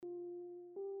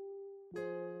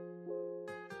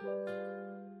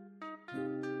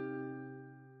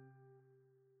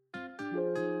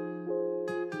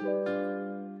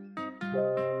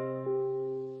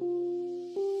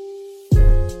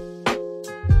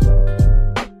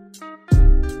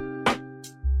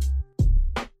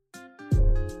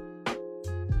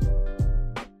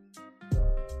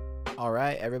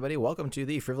Hi, everybody. Welcome to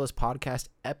the Frivolous Podcast,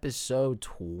 episode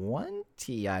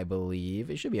 20, I believe.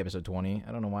 It should be episode 20.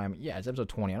 I don't know why it's episode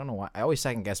 20. I don't know why. I always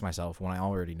second guess myself when I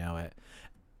already know it.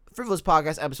 Frivolous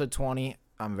Podcast, episode 20.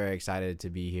 I'm very excited to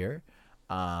be here.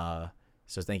 So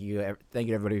thank you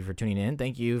everybody for tuning in.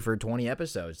 Thank you for 20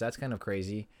 episodes. That's kind of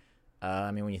crazy.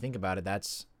 When you think about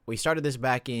it, we started this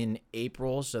back in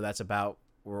April, so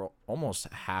we're almost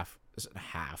half.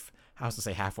 I was to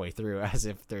say halfway through, as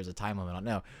if there's a time limit on.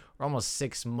 No, we're almost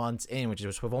 6 months in,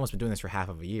 we've almost been doing this for half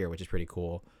of a year, which is pretty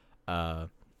cool. So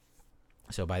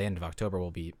by the end of October,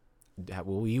 we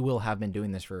will have been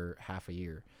doing this for half a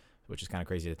year, which is kind of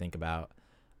crazy to think about.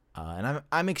 And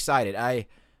I'm excited. I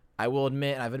will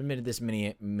admit, I've admitted this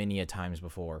many a times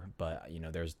before, but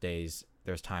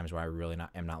there's times where I really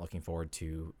am not looking forward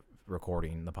to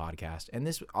recording the podcast.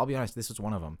 And I'll be honest, this was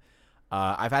one of them.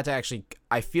 I've had to actually,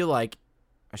 I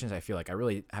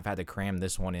really have had to cram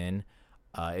this one in.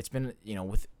 It's been,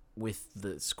 with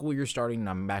the school year starting and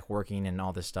I'm back working and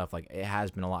all this stuff, like it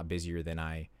has been a lot busier than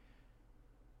I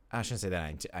shouldn't say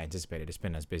that I anticipated. It's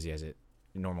been as busy as it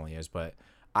normally is, but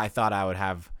I thought I would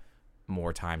have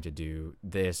more time to do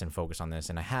this and focus on this,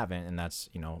 and I haven't, and that's,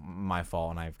 my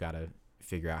fault, and I've got to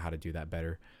figure out how to do that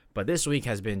better. But this week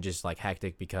has been just like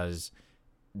hectic because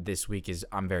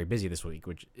I'm very busy this week,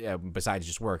 which besides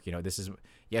just work,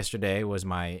 yesterday was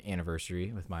my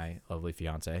anniversary with my lovely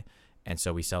fiance. And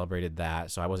so we celebrated that.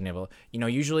 So I wasn't able,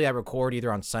 usually I record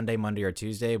either on Sunday, Monday, or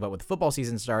Tuesday, but with the football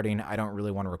season starting, I don't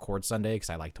really want to record Sunday because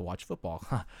I like to watch football.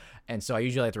 And so I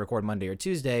usually have to record Monday or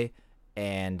Tuesday.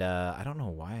 And I don't know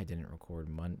why I didn't record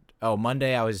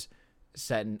Monday. I was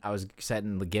setting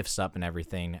the gifts up and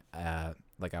everything. I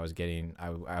had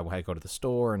to go to the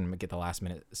store and get the last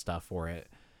minute stuff for it.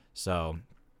 So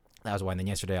that was why. And then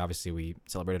yesterday, obviously, we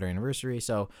celebrated our anniversary.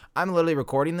 So I'm literally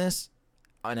recording this,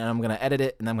 and I'm going to edit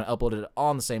it, and I'm going to upload it all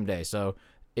on the same day. So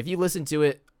if you listen to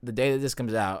it the day that this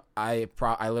comes out, I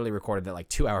literally recorded it like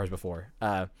 2 hours before.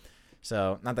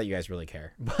 So not that you guys really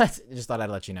care, but I just thought I'd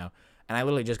let you know. And I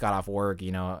literally just got off work,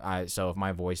 so if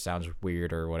my voice sounds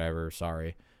weird or whatever,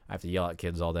 sorry. I have to yell at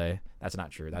kids all day. That's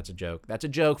not true. That's a joke. That's a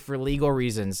joke for legal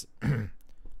reasons.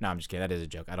 No, I'm just kidding. That is a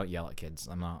joke. I don't yell at kids.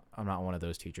 I'm not one of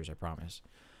those teachers, I promise.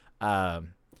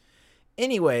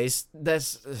 Anyways,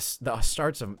 that's the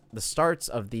starts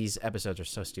of these episodes are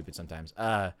so stupid sometimes.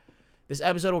 This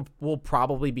episode will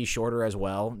probably be shorter as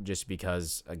well, just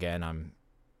because again, I'm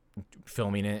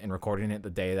filming it and recording it the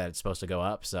day that it's supposed to go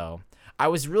up. So I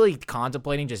was really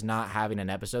contemplating just not having an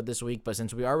episode this week, but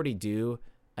since we already do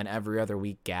an every other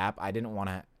week gap, I didn't want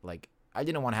to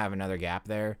have another gap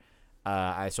there.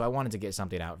 So I wanted to get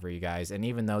something out for you guys. And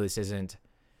even though this isn't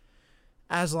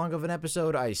as long of an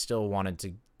episode, I still wanted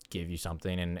to give you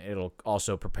something, and it'll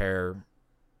also prepare.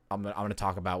 I'm going to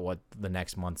talk about what the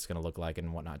next month's going to look like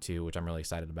and whatnot too, which I'm really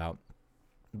excited about.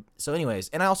 So anyways,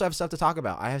 and I also have stuff to talk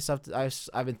about.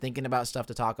 I've been thinking about stuff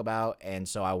to talk about, and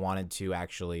so I wanted to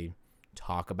actually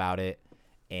talk about it,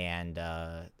 and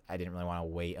I didn't really want to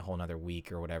wait a whole nother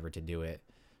week or whatever to do it.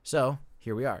 So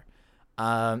here we are.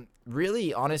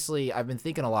 Really, honestly, I've been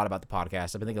thinking a lot about the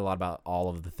podcast. I've been thinking a lot about all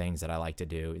of the things that I like to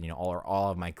do,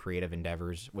 all of my creative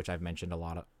endeavors, which I've mentioned a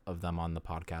lot of them on the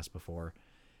podcast before.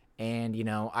 And,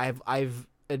 I've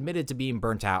admitted to being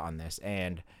burnt out on this,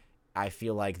 and I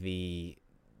feel like I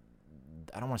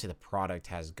don't want to say the product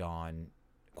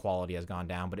quality has gone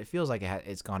down, but it feels like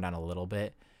it's gone down a little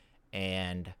bit.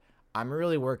 And I'm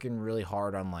really working really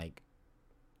hard on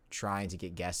trying to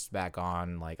get guests back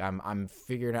on. I'm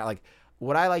figuring out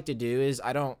what I like to do is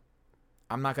I'm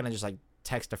not going to just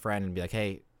text a friend and be like,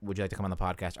 hey, would you like to come on the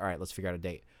podcast? All right, let's figure out a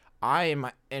date.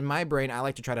 In my brain, I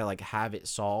like to try to have it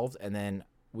solved, and then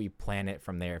we plan it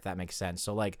from there, if that makes sense.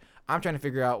 So I'm trying to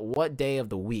figure out what day of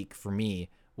the week for me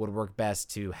would work best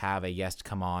to have a guest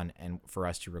come on and for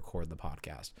us to record the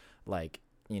podcast.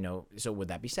 So would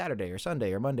that be Saturday or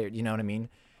Sunday or Monday? You know what I mean?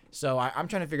 So I'm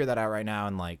trying to figure that out right now,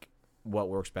 and what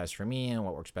works best for me and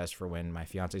what works best for when my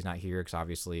fiance's not here, because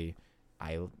obviously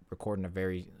I record in a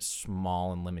very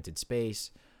small and limited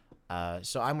space.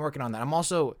 So I'm working on that. I'm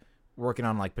also working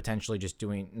on potentially as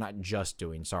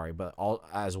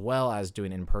well as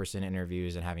doing in-person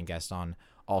interviews and having guests on,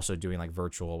 also doing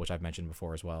virtual, which I've mentioned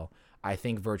before as well. I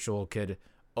think virtual could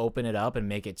open it up and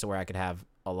make it so where I could have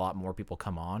a lot more people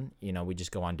come on. We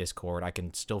just go on Discord. I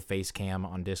can still face cam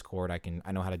on Discord.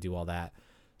 I know how to do all that.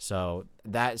 So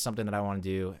that's something that I want to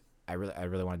do. I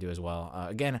really want to do as well.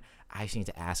 Again, I just need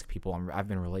to ask people. I've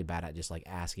been really bad at just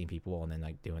asking people and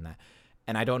then doing that.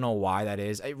 And I don't know why that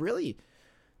is.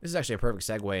 This is actually a perfect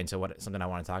segue into something I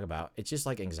want to talk about. It's just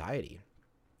anxiety.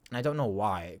 And I don't know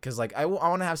why. Because I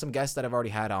want to have some guests that I've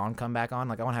already had on come back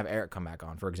on. I want to have Eric come back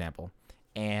on, for example.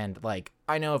 And like,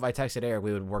 I know if I texted Eric,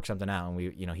 we would work something out,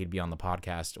 and he'd be on the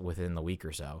podcast within the week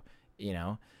or so,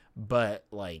 but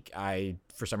like, I,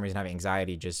 for some reason, have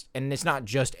anxiety and it's not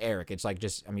just Eric. It's like,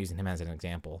 just, I'm using him as an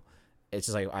example. It's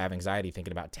just like, I have anxiety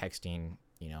thinking about texting,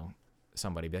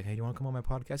 somebody, be like, hey, do you want to come on my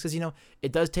podcast? Cause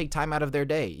it does take time out of their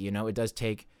day. It does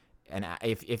take, and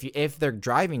if they're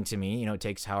driving to me, it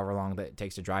takes however long that it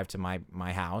takes to drive to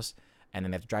my house, and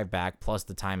then they have to drive back, plus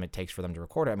the time it takes for them to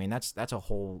record it. I mean, that's not a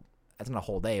whole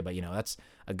day, but that's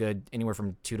a good anywhere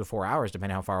from 2 to 4 hours,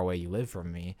 depending how far away you live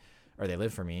from me, or they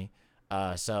live from me.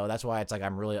 So that's why it's like,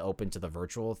 I'm really open to the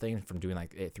virtual thing from doing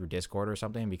like it through Discord or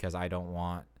something, because I don't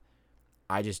want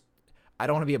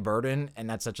to be a burden. And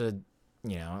that's such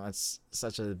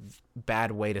a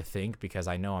bad way to think, because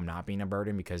I know I'm not being a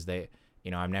burden, because they,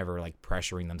 I'm never like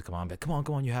pressuring them to come on, but come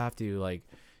on, you have to, like,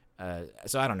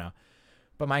 so I don't know.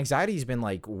 But my anxiety has been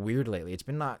like weird lately. It's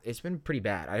been pretty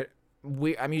bad.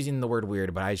 I'm using the word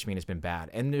weird, but I just mean it's been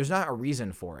bad, and there's not a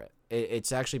reason for it.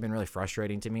 It's actually been really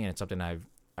frustrating to me, and it's something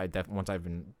once I've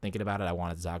been thinking about it, I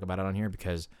wanted to talk about it on here,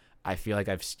 because I feel like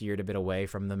I've steered a bit away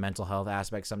from the mental health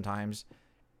aspect sometimes.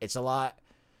 It's a lot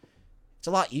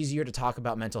easier to talk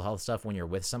about mental health stuff when you're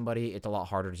with somebody. It's a lot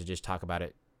harder to just talk about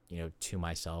it, to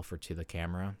myself or to the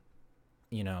camera.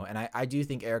 And I do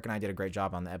think Eric and I did a great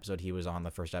job on the episode he was on,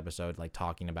 the first episode, like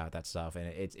talking about that stuff, and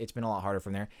it's been a lot harder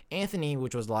from there. Anthony,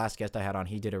 which was the last guest I had on,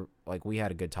 we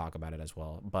had a good talk about it as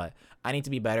well, but I need to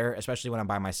be better, especially when I'm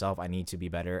by myself. I need to be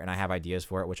better, and I have ideas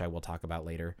for it, which I will talk about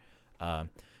later. But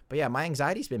yeah, my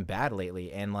anxiety's been bad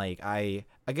lately, and like, I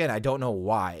don't know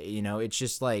why, it's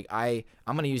just like, I'm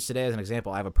going to use today as an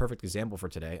example. I have a perfect example for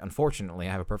today. Unfortunately,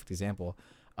 I have a perfect example.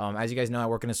 As you guys know, I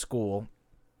work in a school.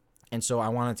 And so I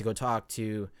wanted to go talk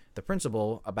to the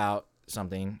principal about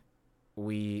something.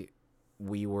 He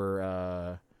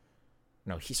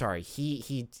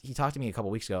talked to me a couple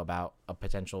weeks ago about a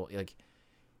potential, like,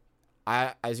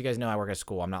 as you guys know, I work at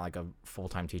school. I'm not like a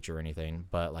full-time teacher or anything,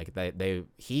 but like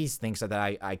he thinks that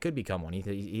I could become one.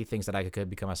 He thinks that I could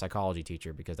become a psychology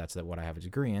teacher, because that's what I have a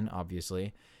degree in,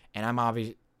 obviously.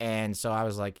 And so I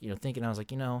was like, thinking, I was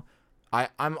like,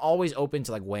 I'm always open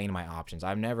to like weighing my options.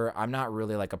 I'm not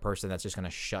really like a person that's just going to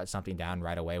shut something down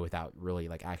right away without really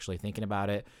like actually thinking about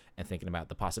it and thinking about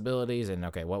the possibilities and,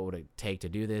 okay, what would it take to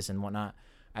do this and whatnot.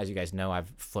 As you guys know, I've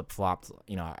flip-flopped.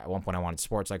 At one point I wanted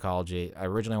sports psychology. I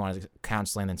originally wanted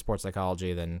counseling, then sports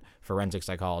psychology, then forensic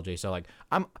psychology. So like,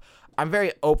 I'm a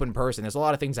very open person. There's a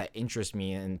lot of things that interest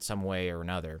me in some way or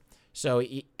another. So,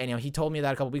 he told me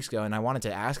that a couple weeks ago, and I wanted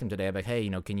to ask him today, like, hey,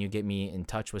 can you get me in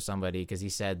touch with somebody? Because he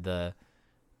said the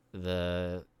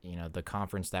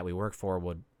conference that we work for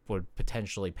would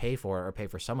potentially pay for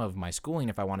some of my schooling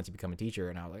if I wanted to become a teacher.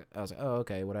 And I was like, oh,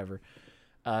 okay, whatever.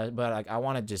 But like, I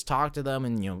want to just talk to them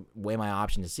and, weigh my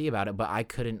options to see about it, but I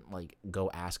couldn't like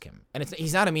go ask him. And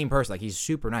he's not a mean person. Like, he's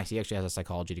super nice. He actually has a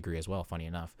psychology degree as well, funny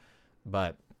enough.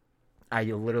 But I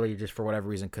literally just, for whatever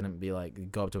reason, couldn't be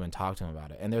like, go up to him and talk to him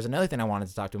about it. And there's another thing I wanted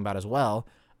to talk to him about as well.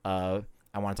 I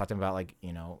want to talk to him about like,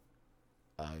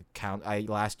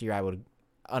 last year I would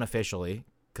unofficially,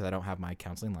 because I don't have my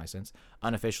counseling license,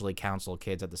 unofficially counsel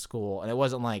kids at the school. And it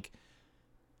wasn't like,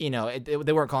 they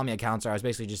weren't calling me a counselor. I was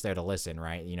basically just there to listen,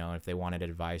 right? If they wanted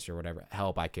advice or whatever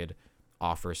help, I could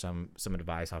offer some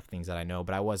advice off things that I know.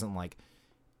 But I wasn't like,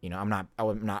 I'm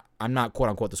not quote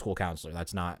unquote the school counselor.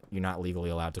 You're not legally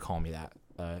allowed to call me that,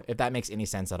 if that makes any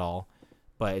sense at all.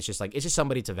 But it's just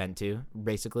somebody to vent to,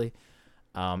 basically.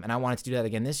 And I wanted to do that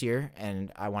again this year,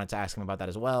 and I wanted to ask him about that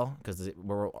as well, because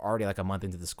we're already like a month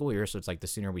into the school year. So it's like, the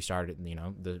sooner we started,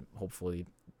 hopefully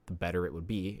the better it would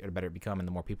be, or the better it become, and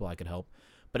the more people I could help.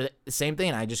 But the same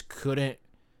thing, I just couldn't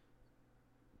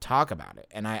talk about it,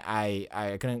 and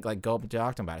I couldn't like go up and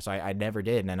talk to him about it. So I never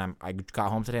did. And then I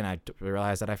got home today and I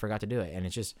realized that I forgot to do it, and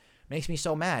it just makes me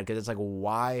so mad, because it's like,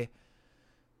 why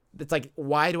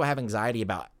do I have anxiety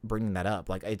about bringing that up?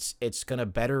 Like, it's gonna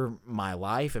better my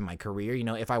life and my career.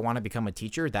 If I want to become a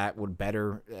teacher, that would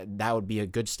be a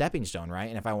good stepping stone, right?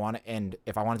 And if I want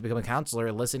to become a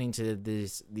counselor, listening to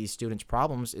these students'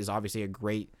 problems is obviously a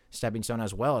great stepping stone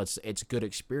as well. It's good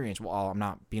experience. While I'm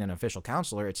not being an official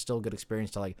counselor, it's still a good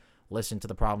experience to like listen to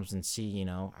the problems and see,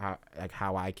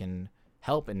 how I can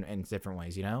help in different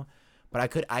ways,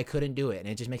 But I couldn't do it, and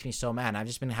it just makes me so mad. And I've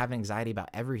just been having anxiety about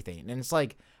everything, and it's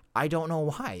like, I don't know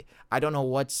why. I don't know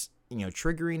what's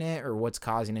triggering it or what's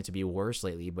causing it to be worse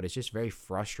lately, but it's just very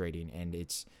frustrating, and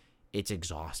it's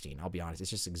exhausting. I'll be honest. It's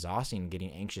just exhausting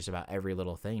getting anxious about every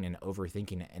little thing and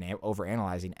overthinking and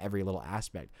overanalyzing every little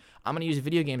aspect. I'm going to use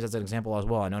video games as an example as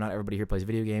well. I know not everybody here plays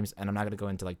video games, and I'm not going to go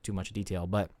into like too much detail,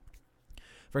 but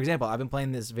for example, I've been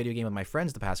playing this video game with my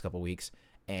friends the past couple weeks,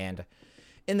 and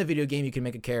in the video game, you can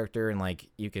make a character and like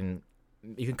you can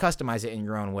customize it in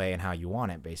your own way and how you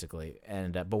want it, basically.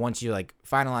 And but once you like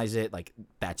finalize it, like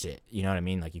that's it. You know what I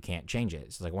mean? Like you can't change it.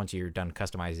 It's like once you're done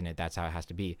customizing it, that's how it has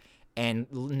to be. And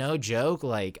no joke,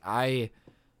 like I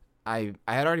had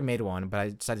already made one, but I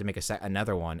decided to make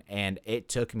another one, and it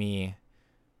took me.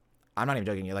 I'm not even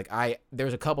joking. Like there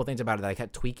was a couple things about it that I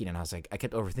kept tweaking, and I was like, I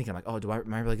kept overthinking. I'm like, oh,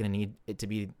 am I really gonna need it to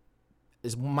be?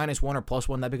 Is -1 or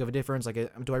 +1 that big of a difference? Like,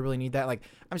 do I really need that? Like,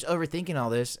 I'm just overthinking all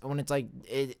this when it's like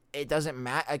it doesn't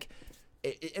matter. Like,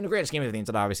 in the grand scheme of things,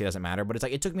 it obviously doesn't matter. But it's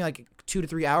like it took me like 2 to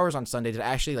 3 hours on Sunday to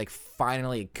actually like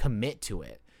finally commit to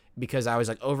it, because I was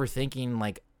like overthinking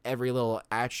like every little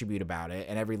attribute about it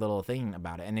and every little thing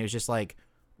about it, and it was just like,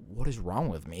 what is wrong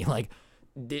with me? Like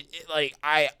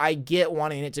I get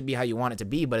wanting it to be how you want it to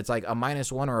be, but it's like a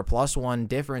 -1 or a +1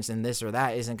 difference in this or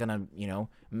that isn't gonna,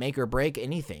 make or break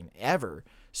anything ever.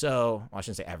 So, well, I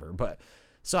shouldn't say ever, but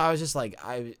so I was just like,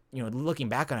 looking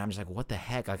back on it, I'm just like, what the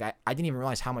heck? Like I didn't even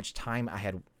realize how much time I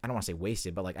had. I don't want to say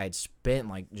wasted, but like I had spent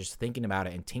like just thinking about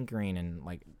it and tinkering and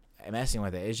like messing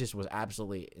with it. It just was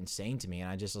absolutely insane to me, and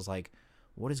I just was like,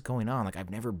 what is going on? Like, I've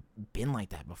never been like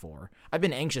that before. I've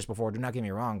been anxious before, do not get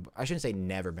me wrong. I shouldn't say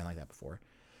never been like that before.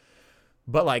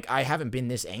 But, like, I haven't been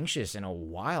this anxious in a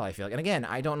while, I feel like. And, again,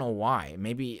 I don't know why.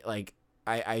 Maybe, like,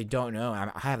 I don't know.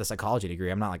 I have a psychology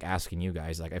degree. I'm not, like, asking you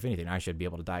guys. Like, if anything, I should be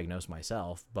able to diagnose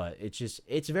myself. But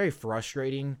it's very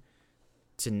frustrating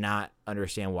to not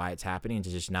understand why it's happening, to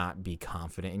just not be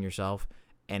confident in yourself.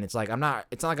 And it's like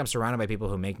it's not like I'm surrounded by people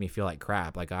who make me feel like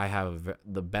crap. Like, I have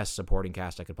the best supporting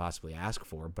cast I could possibly ask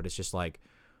for, but it's just like,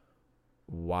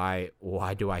 why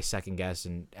do I second guess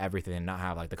and everything and not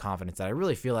have like the confidence that I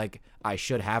really feel like I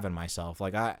should have in myself?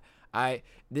 Like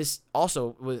this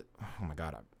also was, oh my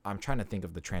God, I'm trying to think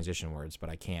of the transition words, but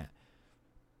I can't.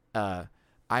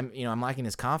 I'm lacking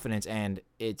this confidence, and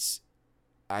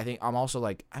I think I'm also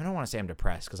like, I don't want to say I'm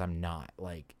depressed, because I'm not.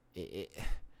 Like,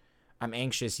 I'm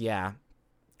anxious, yeah.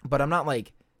 But I'm not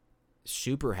like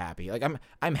super happy. Like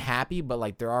I'm happy, but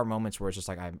like there are moments where it's just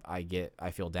like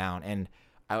I feel down, and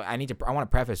I want to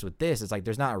preface with this. It's like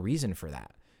there's not a reason for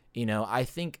that. I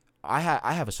think I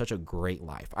have such a great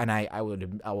life, and I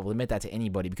will admit that to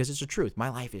anybody, because it's the truth. My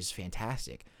life is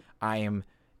fantastic. I am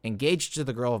engaged to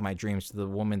the girl of my dreams, to the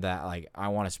woman that like I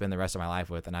want to spend the rest of my life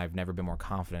with, and I've never been more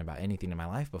confident about anything in my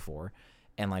life before.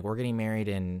 And like we're getting married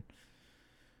in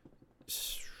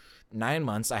 9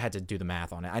 months. I had to do the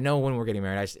math on it. I know when we're getting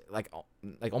married, like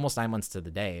almost 9 months to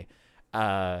the day.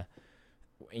 I'm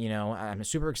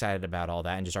super excited about all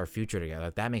that and just our future together.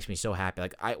 Like, that makes me so happy.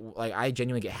 I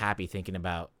genuinely get happy thinking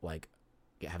about like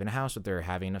having a house with her,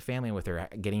 having a family with her,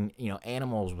 getting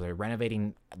animals with her,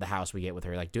 renovating the house we get with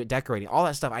her, like decorating, all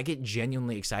that stuff. I get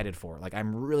genuinely excited for it. Like,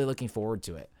 I'm really looking forward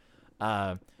to it.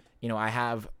 I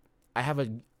have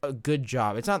a good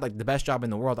job. It's not like the best job in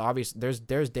the world. Obviously,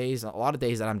 there's days, a lot of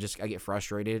days that I get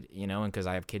frustrated, and because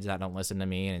I have kids that don't listen to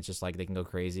me, and it's just like they can go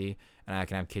crazy, and I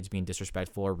can have kids being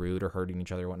disrespectful or rude or hurting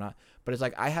each other or whatnot. But it's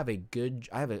like I have a good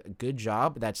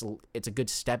job. It's a good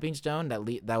stepping stone that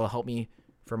will help me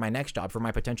for my next job, for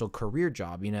my potential career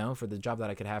job, for the job that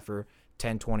I could have for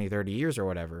 10, 20, 30 years or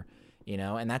whatever,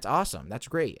 and that's awesome. That's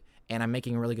great. And I'm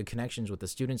making really good connections with the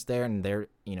students there, and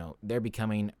they're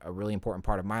becoming a really important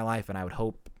part of my life, and I would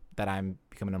hope that I'm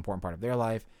becoming an important part of their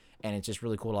life. And it's just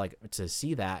really cool to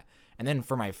see that. And then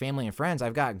for my family and friends,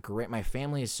 I've got great. My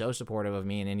family is so supportive of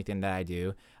me and anything that I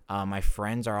do. My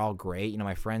friends are all great.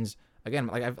 My friends, again,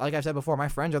 like I've said before, my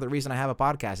friends are the reason I have a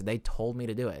podcast. They told me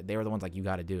to do it. They were the ones like, you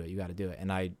got to do it,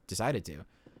 and I decided to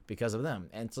because of them.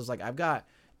 And so it's like I've got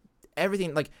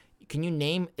everything. Like, can you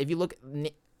name, if you look?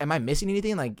 Am I missing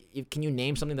anything? Like, can you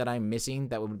name something that I'm missing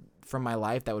that would from my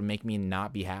life that would make me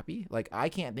not be happy? Like, I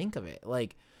can't think of it.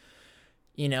 Like,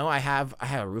 I have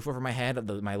a roof over my head.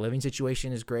 My living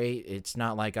situation is great. It's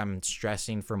not like I'm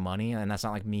stressing for money, and that's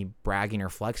not like me bragging or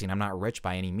flexing. I'm not rich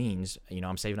by any means.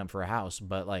 I'm saving up for a house,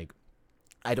 but like,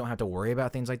 I don't have to worry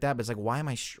about things like that. But it's like, why am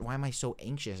I so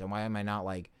anxious, and why am I not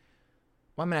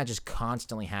just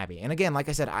constantly happy? And again, like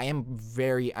I said, I am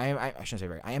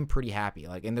pretty happy.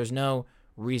 Like, and there's no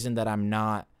reason that I'm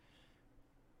not.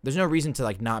 There's no reason to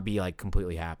like not be like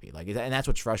completely happy. Like, and that's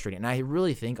what's frustrating. And I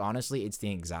really think, honestly, it's the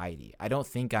anxiety. I don't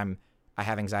think I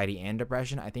have anxiety and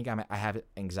depression. I think I have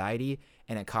anxiety,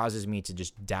 and it causes me to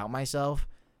just doubt myself,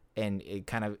 and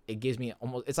it gives me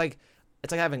almost, it's like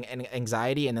having an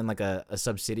anxiety, and then like a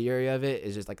subsidiary of it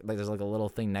is just like there's like a little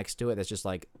thing next to it that's just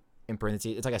like in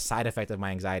parentheses. It's like a side effect of my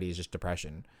anxiety is just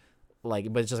depression.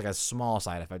 Like, but it's just like a small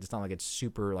side effect. It's not like it's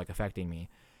super like affecting me.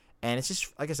 And it's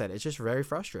just, like I said, it's just very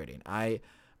frustrating.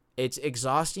 It's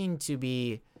exhausting to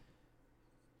be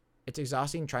it's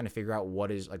exhausting trying to figure out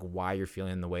what is like why you're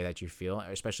feeling the way that you feel,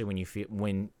 especially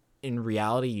when in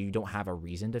reality you don't have a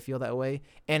reason to feel that way.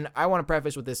 And I want to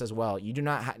preface with this as well: you do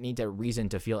not need a reason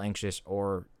to feel anxious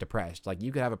or depressed. Like,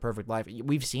 you could have a perfect life.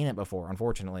 We've seen it before,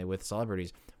 unfortunately, with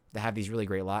celebrities that have these really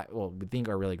great lives. Well, we think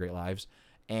are really great lives,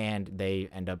 and they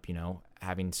end up,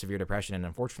 having severe depression, and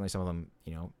unfortunately, some of them,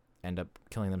 end up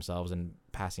killing themselves and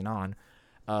passing on.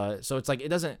 So it's like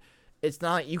it's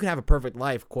not, you can have a perfect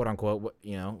life, quote unquote,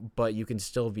 but you can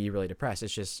still be really depressed.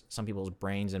 It's just some people's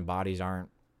brains and bodies aren't,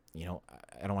 I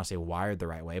don't want to say wired the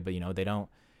right way, but they don't,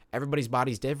 everybody's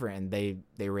body's different and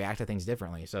they react to things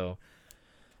differently. So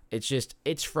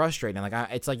it's frustrating. Like,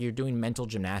 it's like you're doing mental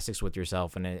gymnastics with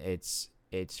yourself, and it's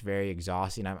very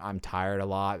exhausting. I'm tired a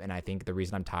lot. And I think the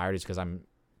reason I'm tired is because I'm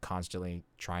constantly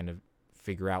trying to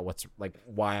figure out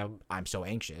why I'm so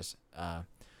anxious.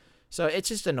 So it's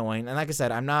just annoying. And like I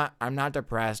said, I'm not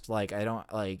depressed. Like, I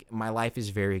don't, like, my life is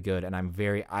very good, and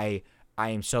I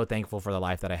am so thankful for the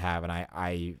life that I have, and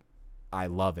I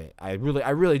love it. I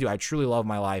really do. I truly love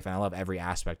my life, and I love every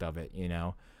aspect of it,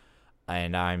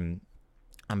 and I'm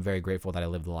very grateful that I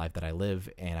live the life that I live.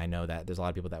 And I know that there's a lot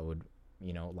of people that would,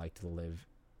 like to live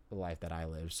the life that I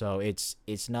live. So it's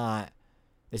not,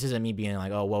 this isn't me being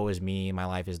like, oh, woe is me, my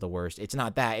life is the worst. It's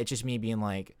not that. It's just me being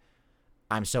like,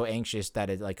 I'm so anxious that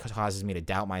it like causes me to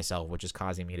doubt myself, which is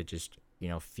causing me to just,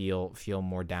 feel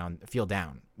down,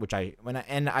 which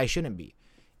I shouldn't be,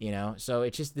 so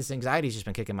it's just, this anxiety's just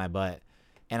been kicking my butt.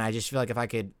 And I just feel like if I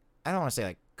could, I don't want to say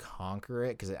like conquer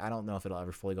it, because I don't know if it'll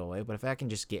ever fully go away, but if I can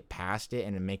just get past it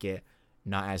and make it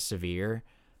not as severe,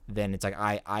 then it's like,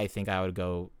 I think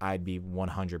I'd be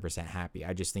 100% happy.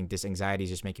 I just think this anxiety is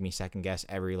just making me second guess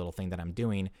every little thing that I'm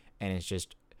doing. And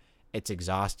it's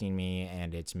exhausting me,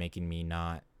 and it's making me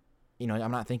not,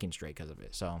 I'm not thinking straight because of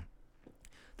it. So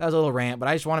that was a little rant, but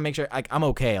I just want to make sure, like, I'm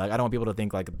okay. Like, I don't want people to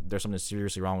think like there's something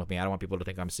seriously wrong with me. I don't want people to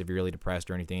think I'm severely depressed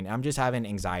or anything. I'm just having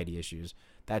anxiety issues.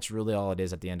 That's really all it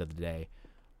is at the end of the day.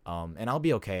 And I'll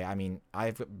be okay. I mean,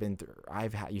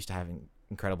 used to having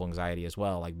incredible anxiety as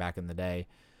well, like back in the day,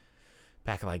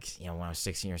 back like, when I was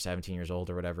 16 or 17 years old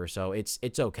or whatever. So it's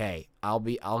okay. I'll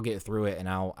get through it, and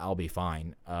I'll be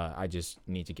fine. I just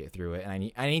need to get through it.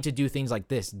 And I need to do things like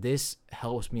this. This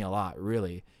helps me a lot,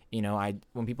 really.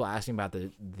 When people ask me about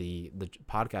the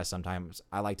podcast, sometimes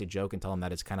I like to joke and tell them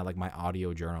that it's kind of like my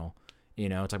audio journal.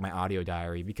 It's like my audio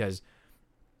diary, because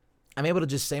I'm able to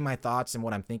just say my thoughts and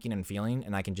what I'm thinking and feeling,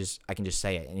 and I can just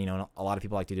say it. And a lot of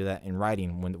people like to do that in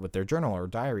writing with their journal or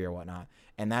diary or whatnot.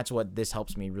 And that's what this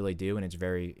helps me really do, and it's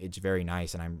very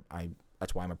nice. And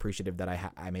that's why I'm appreciative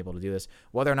that I'm able to do this.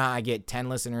 Whether or not I get 10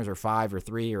 listeners or 5 or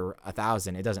 3 or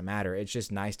 1,000, it doesn't matter. It's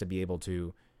just nice to be able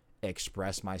to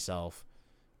express myself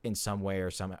in some way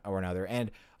or another. And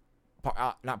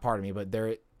not part of me, but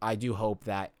I do hope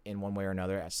that in one way or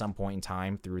another, at some point in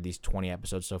time through these 20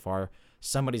 episodes so far,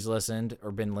 somebody's listened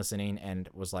or been listening and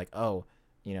was like, oh,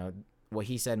 what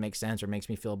he said makes sense, or makes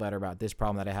me feel better about this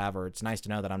problem that I have, or it's nice to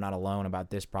know that I'm not alone about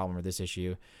this problem or this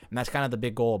issue. And that's kind of the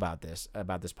big goal about this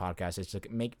podcast, is to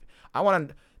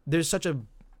there's such a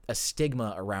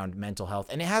stigma around mental health,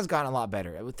 and it has gotten a lot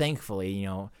better. Thankfully,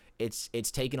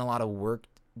 it's taken a lot of work,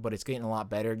 but it's getting a lot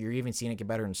better. You're even seeing it get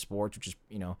better in sports, which is,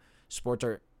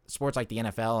 sports like the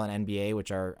NFL and NBA,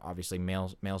 which are obviously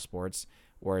male sports,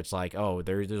 where it's like, oh,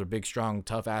 there's a big, strong,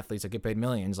 tough athletes that get paid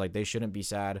millions. Like, they shouldn't be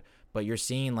sad. But you're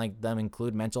seeing like them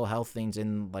include mental health things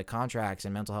in like contracts,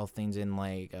 and mental health things in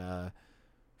like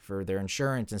for their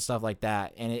insurance and stuff like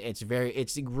that. And it's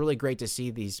really great to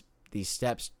see these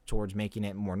steps towards making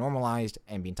it more normalized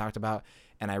and being talked about.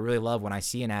 And I really love when I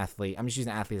see an athlete. I'm just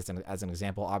using athletes as an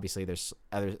example. Obviously, there's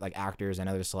other like actors and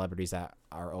other celebrities that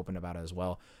are open about it as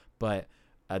well. But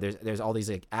there's all these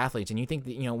like athletes, and you think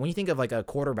that, when you think of like a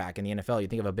quarterback in the NFL, you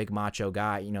think of a big macho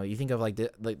guy. You think of like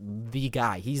the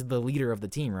guy. He's the leader of the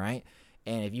team, right?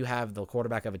 And if you have the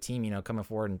quarterback of a team, coming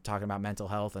forward and talking about mental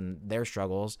health and their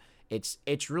struggles,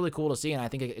 it's really cool to see. And I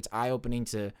think it's eye opening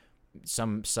to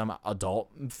some adult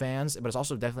fans, but it's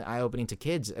also definitely eye opening to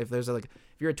kids. If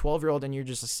you're a 12-year-old and you're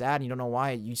just sad and you don't know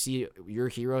why, you see your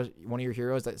hero, one of your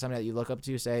heroes, that somebody that you look up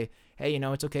to, say, hey,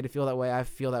 it's okay to feel that way. I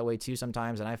feel that way too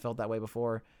sometimes, and I felt that way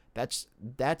before.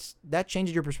 That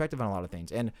changes your perspective on a lot of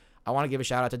things. And I want to give a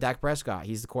shout out to Dak Prescott.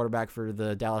 He's the quarterback for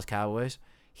the Dallas Cowboys.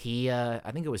 He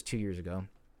I think it was 2 years ago,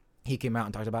 he came out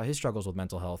and talked about his struggles with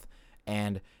mental health.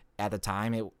 And at the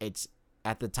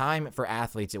time, for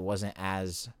athletes, it wasn't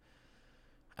as,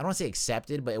 I don't want to say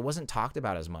accepted, but it wasn't talked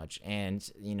about as much.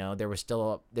 And,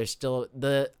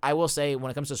 I will say, when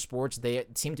it comes to sports, they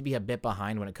seem to be a bit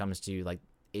behind when it comes to like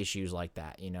issues like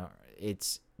that.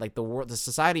 It's like the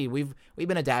society, we've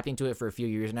been adapting to it for a few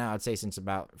years now. I'd say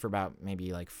for about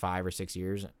maybe like 5 or 6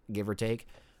 years, give or take.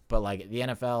 But like the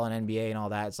NFL and NBA and all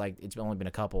that, it's like it's only been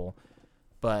a couple.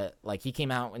 But like he came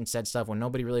out and said stuff when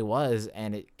nobody really was,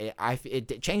 and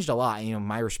it changed a lot.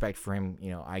 My respect for him,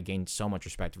 I gained so much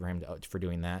respect for him for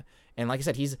doing that. And like I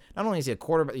said, he's not only is he a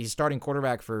quarterback, he's starting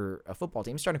quarterback for a football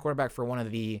team. He's starting quarterback for one of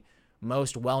the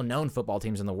most well-known football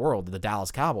teams in the world, the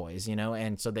Dallas Cowboys.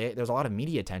 And so there's a lot of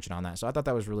media attention on that. So I thought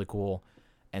that was really cool,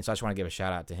 and so I just want to give a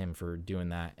shout out to him for doing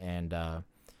that. And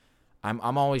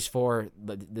I'm always for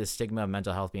the stigma of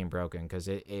mental health being broken, because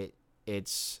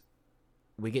it's.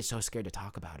 We get so scared to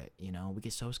talk about it, We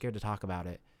get so scared to talk about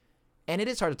it. And it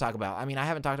is hard to talk about. I mean, I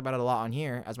haven't talked about it a lot on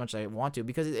here as much as I want to,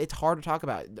 because it's hard to talk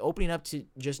about. Opening up to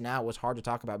just now was hard to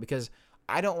talk about, because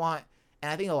I don't want,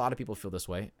 and I think a lot of people feel this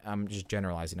way. I'm just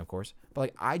generalizing, of course. But,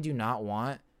 like, I do not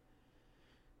want,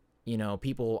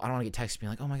 people, I don't want to get texts being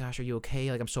like, oh my gosh, are you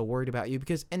okay? Like, I'm so worried about you.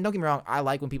 Because, and don't get me wrong, I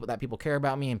like when people care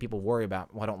about me and people worry about,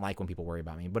 I don't like when people worry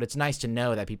about me. But it's nice to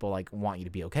know that people, like, want you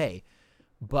to be okay.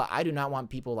 But I do not want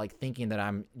people, like, thinking that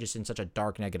I'm just in such a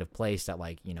dark, negative place that,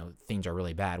 like, things are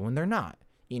really bad when they're not,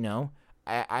 and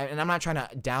I'm not trying to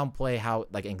downplay how,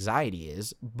 like, anxiety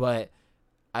is, but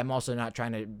I'm also not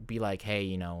trying to be like,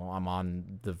 hey, I'm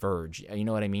on the verge. You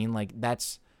know what I mean? Like,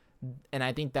 and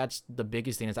I think that's the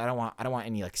biggest thing is I don't want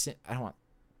any, like, I don't want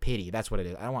pity. That's what it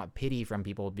is. I don't want pity from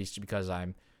people just because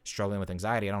I'm struggling with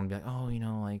anxiety. I don't want to be like,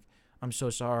 oh, like, I'm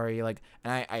so sorry. Like,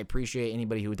 and I appreciate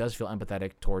anybody who does feel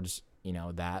empathetic towards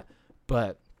that,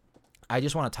 but I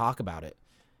just want to talk about it.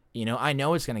 I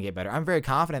know it's going to get better. I'm very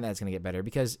confident that it's going to get better,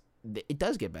 because it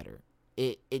does get better.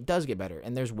 It does get better.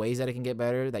 And there's ways that it can get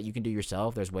better that you can do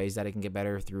yourself. There's ways that it can get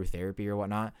better through therapy or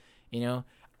whatnot.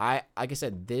 Like I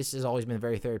said, this has always been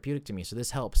very therapeutic to me. So this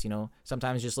helps,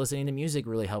 sometimes just listening to music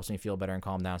really helps me feel better and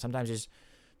calm down. Sometimes just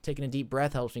taking a deep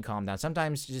breath helps me calm down.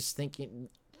 Sometimes just thinking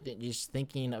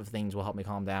of things will help me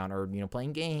calm down, or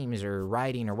playing games or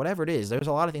writing or whatever it is. There's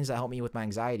a lot of things that help me with my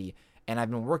anxiety, and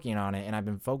I've been working on it, and I've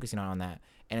been focusing on that.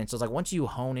 And so it's like, once you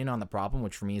hone in on the problem,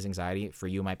 which for me is anxiety, for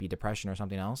you might be depression or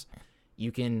something else,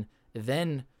 you can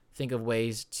then think of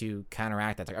ways to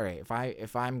counteract that. It's like, all right,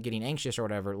 if I'm getting anxious or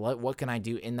whatever, what can I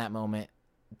do in that moment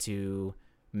to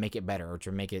make it better, or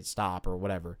to make it stop, or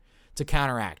whatever, to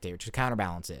counteract it, or to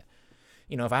counterbalance it.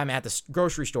 If I'm at the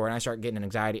grocery store and I start getting an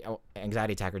anxiety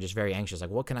attack, or just very anxious, like,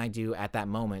 what can I do at that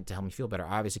moment to help me feel better?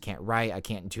 I obviously can't write. I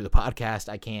can't do the podcast.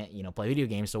 I can't, play video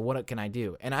games. So what can I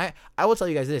do? And I will tell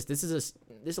you guys this. This is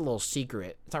a little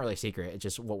secret. It's not really a secret. It's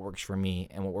just what works for me,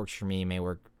 and what works for me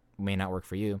may not work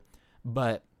for you.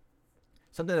 But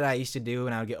something that I used to do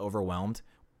when I would get overwhelmed,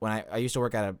 when I used to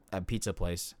work at a pizza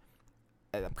place.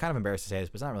 I'm kind of embarrassed to say this,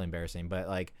 but it's not really embarrassing. But,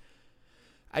 like,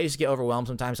 I used to get overwhelmed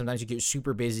sometimes. Sometimes you get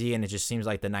super busy, and it just seems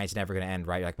like the night's never going to end,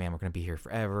 right? You're like, man, we're going to be here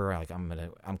forever. Like,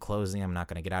 I'm closing. I'm not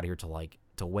going to get out of here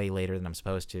till way later than I'm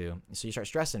supposed to. So you start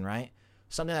stressing, right?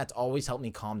 Something that's always helped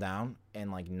me calm down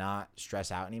and, like, not stress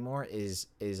out anymore is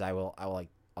I'll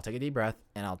take a deep breath,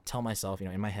 and I'll tell myself,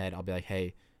 in my head, I'll be like,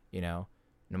 hey, no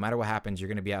matter what happens, you're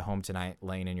going to be at home tonight,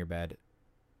 laying in your bed.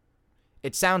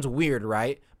 It sounds weird,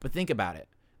 right? But think about it.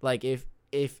 Like, if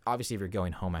obviously if you're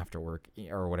going home after work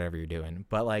or whatever you're doing,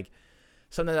 but, like,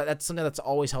 that's something that's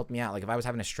always helped me out. Like, if I was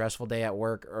having a stressful day at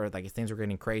work, or, like, if things were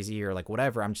getting crazy, or, like,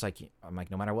 whatever, I'm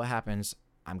like, no matter what happens,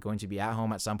 I'm going to be at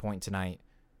home at some point tonight.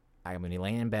 I'm going to be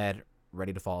laying in bed,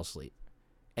 ready to fall asleep.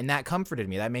 And that comforted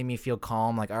me. That made me feel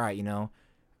calm. Like, all right, no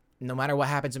matter what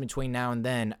happens in between now and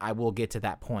then, I will get to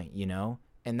that point,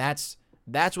 And that's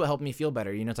what helped me feel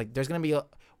better. It's like, there's going to be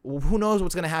who knows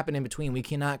what's going to happen in between. We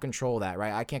cannot control that,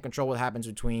 right? I can't control what happens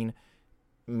between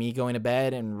me going to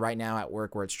bed and right now at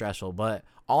work where it's stressful. But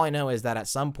all I know is that at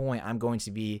some point I'm going to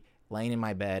be laying in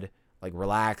my bed, like,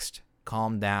 relaxed,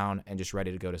 calmed down, and just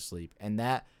ready to go to sleep. And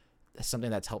that's something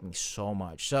that's helped me so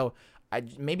much. So I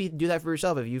maybe do that for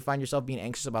yourself. If you find yourself being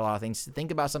anxious about a lot of things,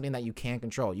 think about something that you can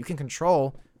control. You can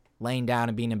control laying down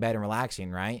and being in bed and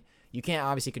relaxing, right? You can't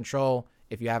obviously control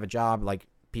if you have a job, like,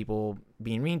 people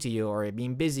being mean to you, or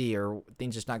being busy, or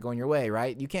things just not going your way,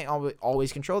 right? You can't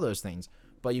always control those things,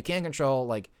 but you can control,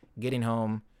 like, getting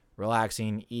home,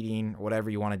 relaxing, eating, or whatever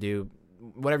you want to do.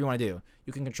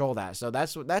 You can control that. So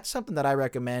that's something that I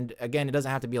recommend. Again, it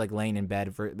doesn't have to be like laying in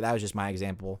bed. That was just my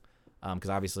example, because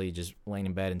obviously just laying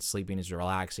in bed and sleeping is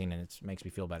relaxing, and it makes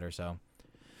me feel better. So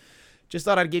just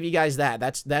thought I'd give you guys that.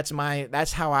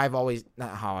 That's how I've always,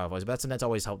 not how I've always, but that's something that's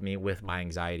always helped me with my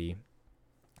anxiety.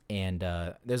 And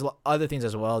there's other things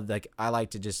as well. Like, I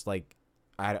like to just, like,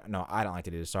 I don't like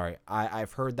to do this. Sorry.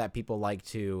 I've heard that people like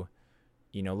to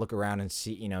look around and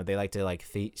see, they like to like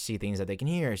see things that they can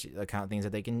hear, count things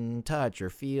that they can touch or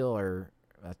feel, or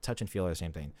touch and feel are the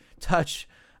same thing. Touch,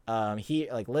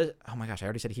 hear, like, oh my gosh, I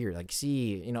already said hear, like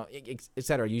see,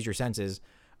 etc. Use your senses,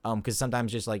 because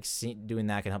sometimes just like doing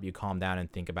that can help you calm down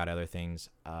and think about other things.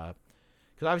 Because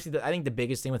obviously, I think the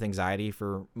biggest thing with anxiety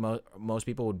for most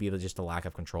people would be just the lack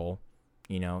of control.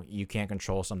 You can't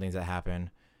control some things that happen,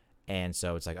 and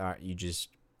so it's like, all right, you just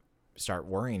start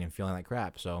worrying and feeling like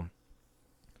crap. So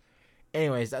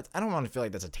anyways, I don't want to feel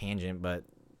like that's a tangent, but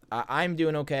I'm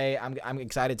doing okay. I'm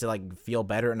excited to like feel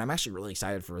better, and I'm actually really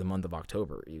excited for the month of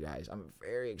October, you guys. I'm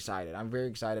very excited. I'm very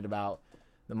excited about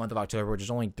the month of October, which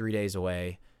is only 3 days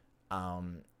away.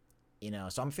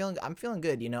 So I'm feeling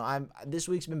good. This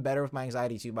week's been better with my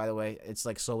anxiety too, by the way. It's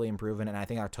like slowly improving, and I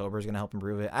think October is going to help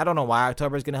improve it. I don't know why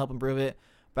October is going to help improve it,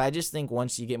 but I just think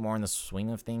once you get more in the swing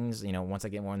of things, once I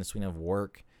get more in the swing of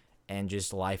work and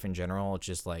just life in general, it's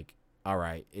just like, all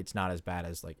right, it's not as bad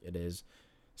as like it is.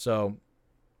 So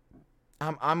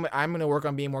I'm gonna work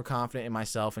on being more confident in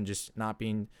myself and just not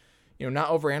being, not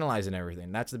overanalyzing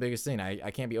everything. That's the biggest thing.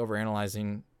 I can't be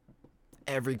overanalyzing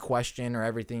every question or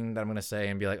everything that I'm gonna say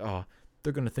and be like, oh,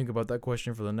 they're gonna think about that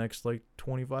question for the next like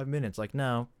 25 minutes. Like,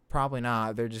 no, probably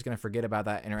not. They're just gonna forget about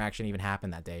that interaction even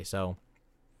happened that day. So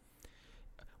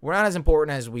we're not as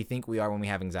important as we think we are when we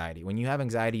have anxiety. When you have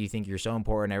anxiety, you think you're so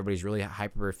important. Everybody's really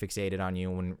hyper fixated on you.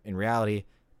 When in reality,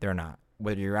 they're not.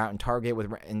 Whether you're out in Target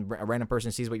and a random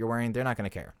person sees what you're wearing, they're not going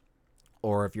to care.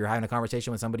 Or if you're having a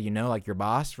conversation with somebody like your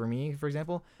boss, for me, for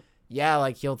example, yeah,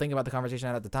 like he'll think about the conversation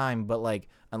at the time. But like,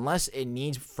 unless it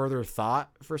needs further thought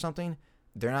for something,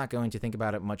 they're not going to think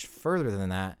about it much further than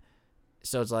that.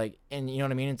 So it's like, and you know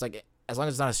what I mean? It's like, as long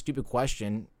as it's not a stupid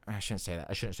question, I shouldn't say that.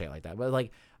 I shouldn't say it like that. But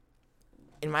like,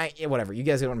 whatever, you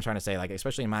guys get what I'm trying to say, like,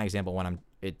 especially in my example when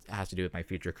it has to do with my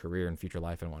future career and future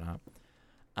life and whatnot.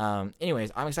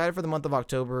 Anyways, I'm excited for the month of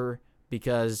October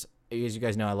because, as you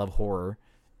guys know, I love horror,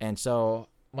 and so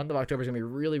month of October is gonna be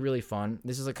really, really fun.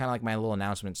 This is kind of like my little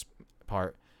announcements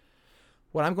part.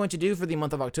 What I'm going to do for the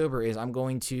month of October is I'm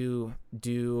going to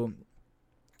do,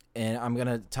 and I'm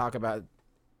gonna I'll talk about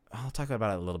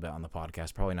it a little bit on the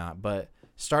podcast, probably not, but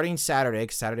starting Saturday,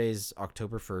 because Saturday is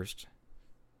October 1st.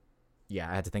 Yeah,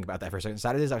 I had to think about that for a second.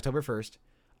 Saturday is October 1st.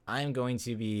 I am going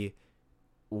to be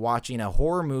watching a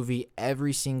horror movie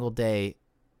every single day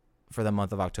for the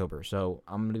month of October. So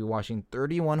I'm going to be watching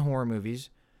 31 horror movies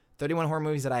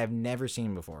that I have never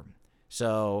seen before.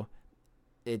 So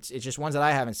it's just ones that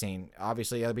I haven't seen.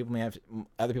 Obviously, other people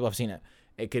have seen it.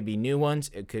 It could be new ones.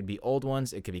 It could be old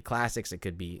ones. It could be classics. It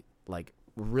could be like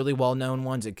really well-known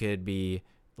ones. It could be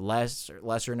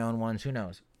lesser known ones. Who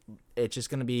knows? It's just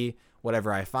going to be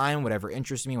whatever I find, whatever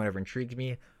interests me, whatever intrigues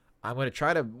me. I'm going to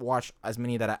try to watch as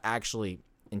many that actually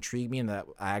intrigue me and that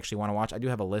I actually want to watch. I do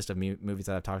have a list of movies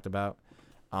that I've talked about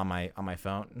on my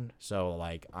phone. So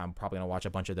like, I'm probably going to watch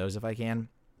a bunch of those if I can.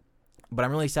 But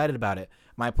I'm really excited about it.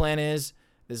 My plan is,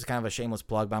 this is kind of a shameless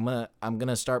plug, but I'm going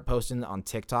to start posting on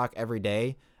TikTok every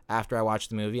day after I watch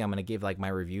the movie. I'm going to give like my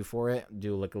review for it,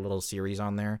 do like a little series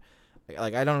on there.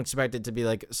 Like, I don't expect it to be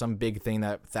like some big thing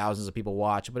that thousands of people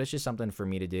watch, but it's just something for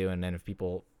me to do. And then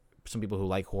some people who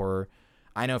like horror,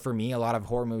 I know for me, a lot of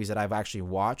horror movies that I've actually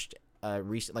watched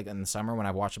like in the summer when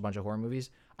I've watched a bunch of horror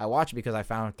movies, I watch because I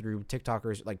found through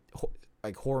TikTokers,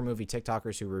 like horror movie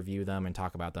TikTokers who review them and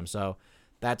talk about them. So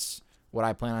that's what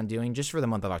I plan on doing just for the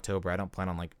month of October. I don't plan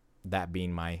on like that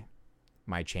being my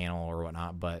channel or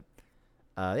whatnot, but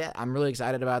yeah, I'm really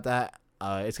excited about that.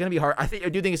 It's going to be hard. I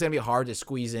do think it's going to be hard to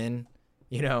squeeze in,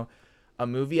 a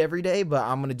movie every day, but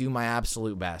I'm going to do my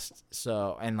absolute best.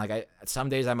 So, and like some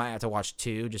days I might have to watch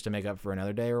 2 just to make up for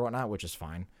another day or whatnot, which is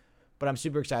fine. But I'm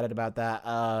super excited about that.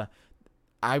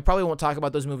 I probably won't talk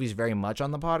about those movies very much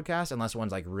on the podcast unless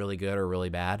one's like really good or really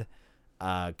bad.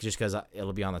 Just because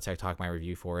it'll be on the TikTok, my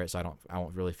review for it, so I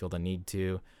won't really feel the need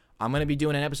to. I'm going to be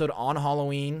doing an episode on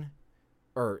Halloween,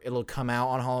 or it'll come out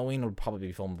on Halloween. It'll probably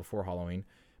be filmed before Halloween,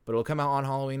 but it'll come out on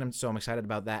Halloween, so I'm excited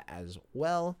about that as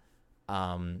well.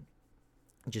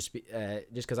 Just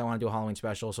because I want to do a Halloween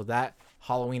special, so that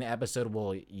Halloween episode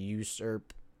will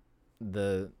usurp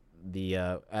the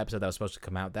episode that was supposed to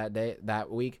come out that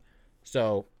week.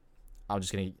 So I'll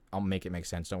make it make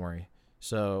sense. Don't worry.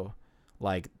 So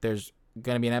like, there's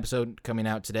gonna be an episode coming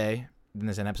out today. Then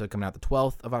there's an episode coming out the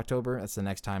 12th of October. That's the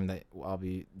next time that I'll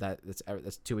be. That's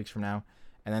 2 weeks from now.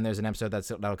 And then there's an episode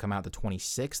that'll come out the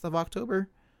 26th of October.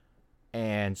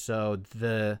 And I'll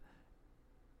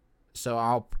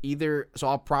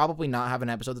probably not have an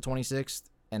episode the 26th,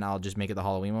 and I'll just make it the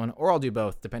Halloween one, or I'll do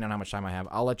both depending on how much time I have.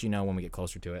 I'll let you know when we get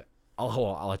closer to it.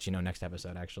 I'll let you know next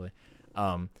episode actually.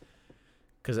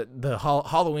 because the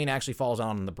Halloween actually falls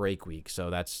on the break week, so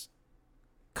that's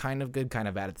kind of good, kind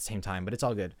of bad at the same time, but it's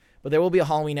all good. But there will be a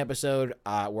Halloween episode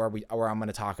where I'm going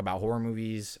to talk about horror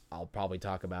movies. I'll probably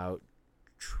talk about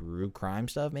true crime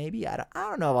stuff, maybe. I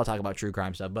don't know if I'll talk about true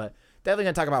crime stuff, but definitely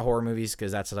going to talk about horror movies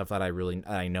because that's stuff that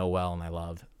I know well and I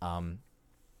love.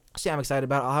 So yeah, I'm excited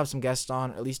about it. I'll have some guests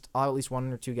on. I'll have at least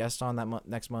 1 or 2 guests on that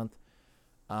next month,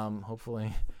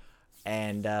 hopefully.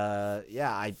 And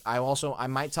yeah, I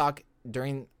might talk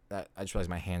during that. I just realized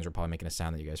my hands were probably making a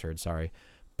sound that you guys heard. Sorry.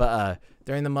 But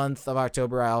during the month of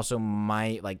October, I also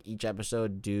might, like, each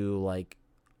episode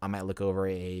I might look over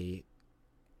a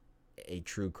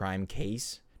true crime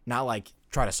case. Not like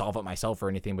try to solve it myself or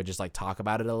anything, but just like talk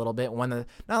about it a little bit. Not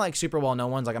like super well known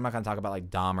ones. Like I'm not gonna talk about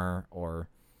like Dahmer or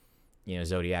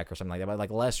Zodiac or something like that, but like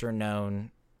lesser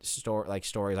known stories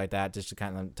like that, just to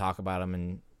kind of talk about them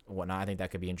and whatnot. I think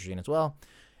that could be interesting as well.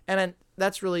 And then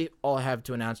that's really all I have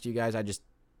to announce to you guys. I just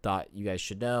thought you guys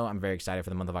should know I'm very excited for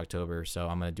the month of October, so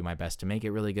I'm gonna do my best to make it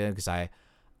really good because like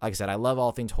I said, I love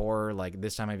all things horror. Like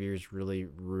this time of year is really,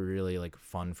 really like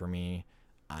fun for me,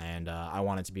 and I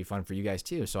want it to be fun for you guys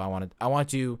too. So I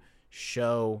want you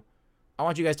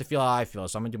guys to feel how I feel.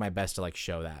 So I'm gonna do my best to like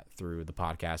show that through the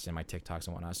podcast and my TikToks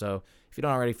and whatnot. So if you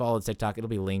don't already follow the TikTok, it'll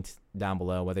be linked down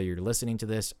below. Whether you're listening to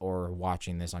this or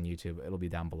watching this on YouTube, it'll be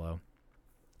down below.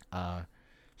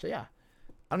 So yeah.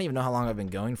 I don't even know how long I've been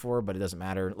going for, but it doesn't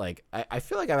matter. Like, I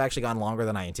feel like I've actually gone longer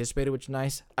than I anticipated, which is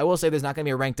nice. I will say there's not going to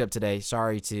be a ranked up today.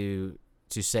 Sorry to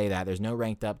say that. There's no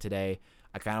ranked up today.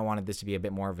 I kind of wanted this to be a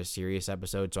bit more of a serious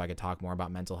episode so I could talk more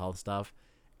about mental health stuff.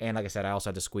 And like I said, I also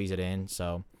had to squeeze it in.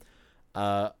 So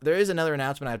there is another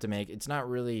announcement I have to make. It's not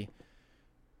really...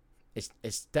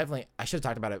 It's definitely... I should have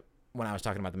talked about it when I was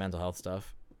talking about the mental health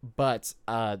stuff. But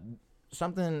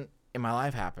something... in my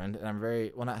life happened, and I'm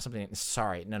very not something.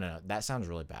 Sorry, no. That sounds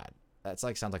really bad.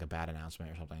 Sounds like a bad announcement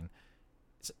or something.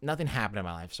 Nothing happened in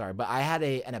my life. Sorry, but I had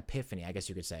an epiphany, I guess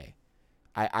you could say.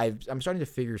 I'm starting to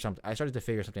figure something. I started to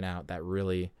figure something out that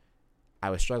really I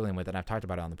was struggling with, and I've talked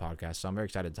about it on the podcast. So I'm very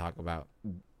excited to talk about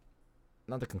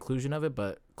not the conclusion of it,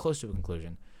 but close to a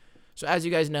conclusion. So as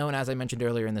you guys know, and as I mentioned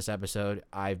earlier in this episode,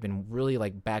 I've been really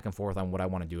like back and forth on what I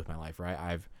want to do with my life. Right?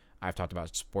 I've talked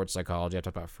about sports psychology. I've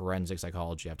talked about forensic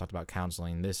psychology. I've talked about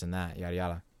counseling, this and that, yada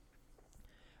yada.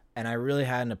 And I really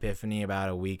had an epiphany about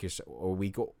a week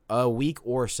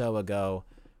or so ago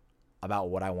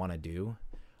about what I want to do.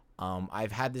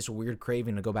 I've had this weird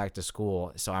craving to go back to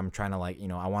school, so I'm trying to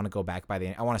I want to go back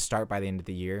I want to start by the end of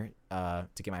the year to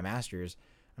get my master's.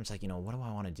 I'm just like, what do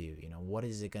I want to do? What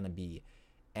is it gonna be?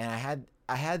 And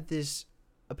I had this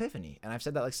epiphany, and I've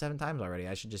said that like 7 times already.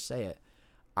 I should just say it.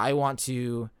 I want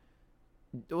to.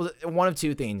 One of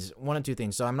two things.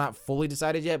 So I'm not fully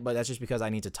decided yet, but that's just because I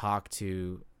need to talk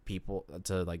to people,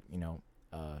 to what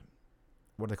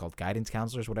are they called? Guidance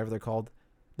counselors, whatever they're called.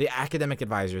 The academic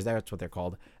advisors, that's what they're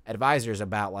called. Advisors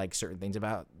about like certain things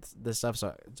about this stuff,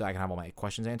 so I can have all my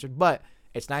questions answered. But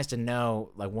it's nice to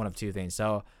know like one of two things.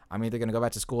 So I'm either going to go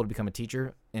back to school to become a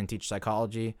teacher and teach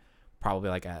psychology, probably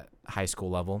like at high school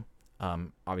level.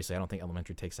 Obviously, I don't think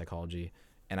elementary takes psychology.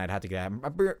 And I'm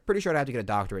pretty sure I'd have to get a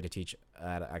doctorate to teach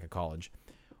at like a college.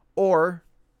 Or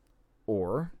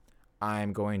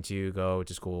I'm going to go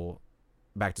to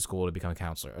back to school to become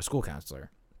a school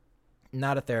counselor.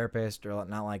 Not a therapist or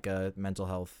not like a mental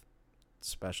health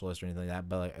specialist or anything like that,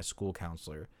 but like a school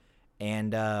counselor.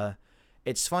 And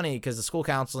it's funny because the school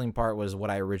counseling part was what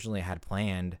I originally had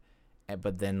planned.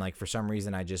 But then like for some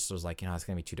reason I just was like, it's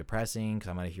going to be too depressing because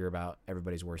I'm going to hear about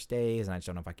everybody's worst days and I just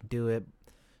don't know if I can do it.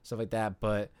 Stuff like that,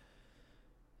 but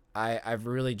I've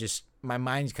really just my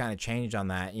mind's kind of changed on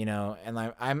that,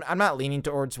 and I'm not leaning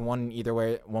towards one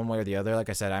way or the other. Like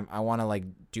I said, I want to like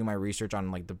do my research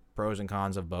on like the pros and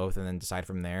cons of both, and then decide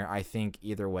from there. I think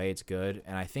either way it's good,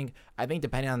 and I think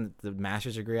depending on the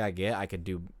master's degree I get, I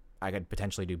could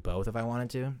potentially do both if I wanted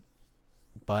to.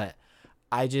 But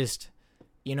I just,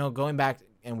 going back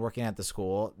and working at the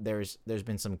school, there's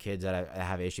been some kids that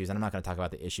have issues, and I'm not going to talk about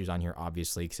the issues on here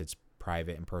obviously because it's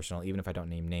private and personal. Even if I don't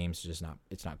name names, it's not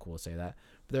cool to say that.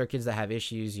 But there are kids that have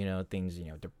issues, things,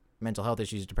 mental health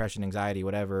issues, depression, anxiety,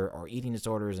 whatever, or eating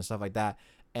disorders and stuff like that.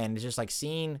 And it's just like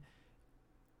seeing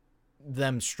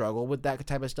them struggle with that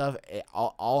type of stuff.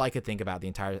 All I can think about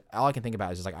is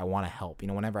just like I want to help.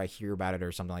 Whenever I hear about it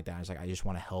or something like that, it's like I just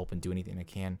want to help and do anything I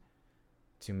can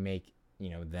to make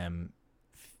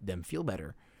them feel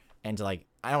better, and to like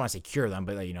I don't want to say cure them,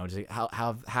 but like, just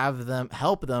have them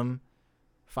help them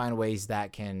find ways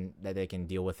that they can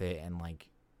deal with it and like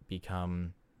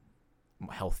become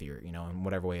healthier, in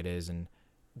whatever way it is, and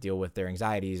deal with their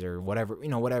anxieties or whatever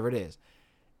it is.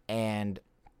 And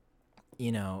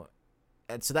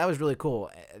And so that was really cool.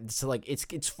 So like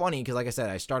it's funny because like I said,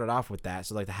 I started off with that.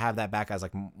 So like to have that back as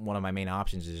like one of my main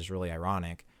options is just really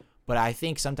ironic. But I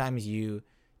think sometimes you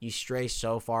stray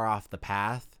so far off the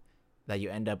path that you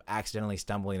end up accidentally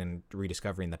stumbling and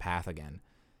rediscovering the path again.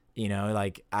 You know,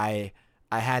 like I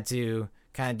had to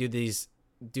kind of do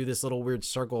this little weird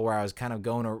circle where I was kind of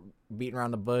going or beating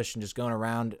around the bush and just going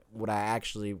around what I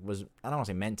actually was, I don't want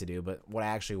to say meant to do, but what I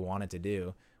actually wanted to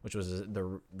do, which was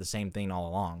the same thing all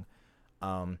along.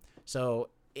 So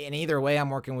in either way, I'm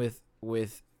working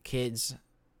with kids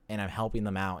and I'm helping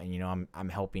them out, and, you know, I'm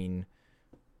helping,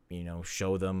 you know,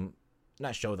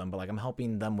 not show them, but like I'm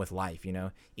helping them with life, you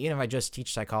know, even if I just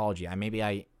teach psychology,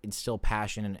 I instill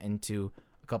passion into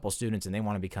a couple students and they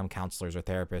want to become counselors or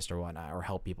therapists or whatnot, or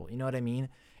help people. You know what I mean?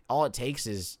 All it takes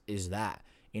is that,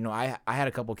 you know, I had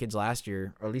a couple kids last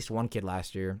year, or at least one kid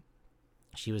last year.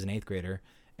 She was an 8th grader,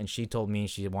 and she told me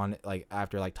she wanted, like,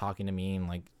 after like talking to me and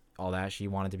like all that, she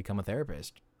wanted to become a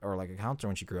therapist or like a counselor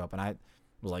when she grew up. And I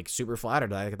was like super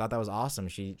flattered. I thought that was awesome.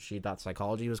 She thought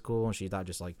psychology was cool, and she thought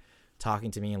just like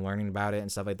talking to me and learning about it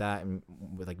and stuff like that, and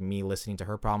with like me listening to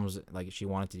her problems, like she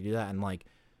wanted to do that. And like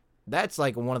that's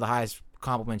like one of the highest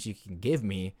compliments you can give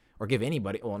me or give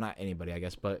anybody. Well, not anybody, I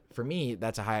guess, but for me,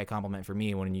 that's a high compliment for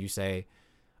me when you say,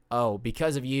 oh,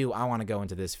 because of you, I want to go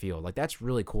into this field. Like, that's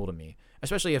really cool to me,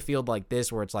 especially a field like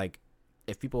this where it's like,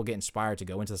 if people get inspired to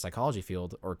go into the psychology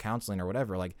field or counseling or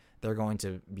whatever, like they're going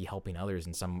to be helping others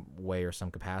in some way or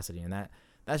some capacity. And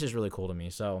that's just really cool to me.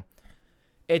 So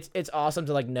it's awesome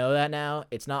to like know that now.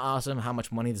 It's not awesome how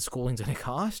much money the schooling's going to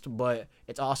cost, but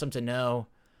it's awesome to know,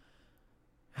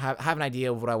 have an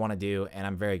idea of what I want to do. And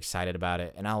I'm very excited about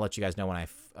it. And I'll let you guys know when I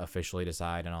officially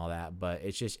decide and all that, but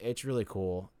it's really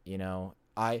cool. You know,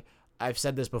 I've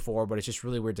said this before, but it's just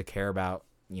really weird to care about,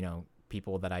 you know,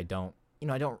 people that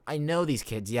I know these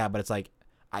kids, yeah, but it's like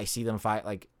I see them fight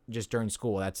like just during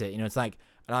school. That's it. You know, it's like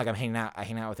not like I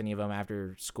hang out with any of them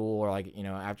after school or like, you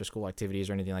know, after school activities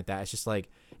or anything like that. It's just like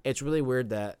it's really weird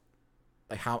that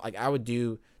like how like I would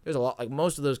do. There's a lot like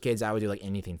most of those kids I would do like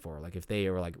anything for. Like if they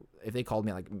called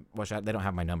me like they don't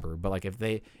have my number, but like if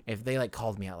they like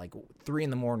called me at like 3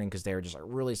 a.m. because they were just like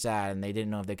really sad and they didn't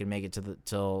know if they could make it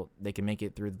till they can make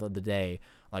it through the day,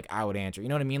 like I would answer. You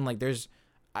know what I mean? Like there's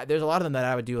a lot of them that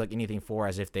I would do like anything for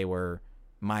as if they were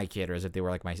my kid or as if they were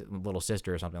like my little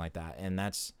sister or something like that. And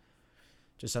that's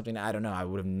just something I don't know. I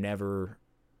would have never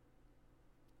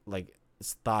like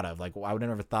thought of. Like I would have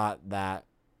never thought that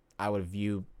I would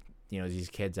view, you know, these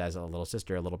kids as a little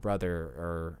sister, a little brother,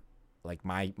 or like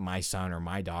my son or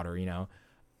my daughter. You know,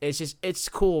 it's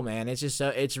cool, man. It's just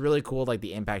it's really cool, like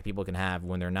the impact people can have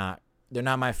when they're not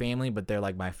my family, but they're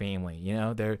like my family. You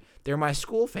know, they're my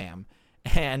school fam,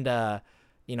 and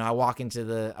you know, I walk into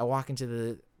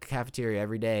the cafeteria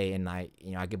every day, and I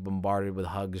get bombarded with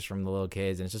hugs from the little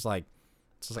kids, and it's just like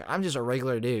I'm just a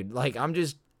regular dude. Like I'm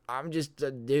just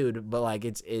a dude, but like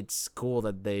it's cool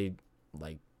that they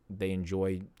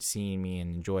enjoy seeing me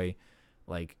and enjoy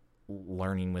like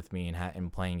learning with me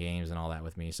and playing games and all that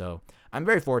with me. So I'm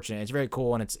very fortunate. It's very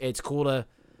cool, and it's cool to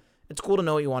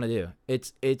know what you want to do.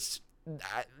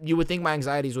 You would think my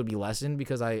anxieties would be lessened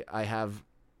because I have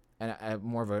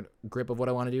more of a grip of what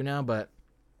I want to do now, but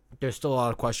there's still a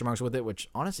lot of question marks with it, which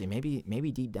honestly,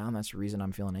 maybe deep down, that's the reason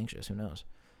I'm feeling anxious. Who knows?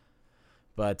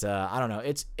 But I don't know.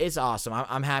 It's awesome.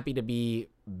 I'm happy to be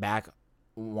back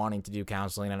wanting to do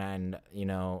counseling, and you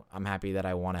know, I'm happy that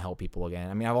I want to help people again.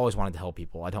 I mean, I've always wanted to help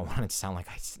people. I don't want it to sound like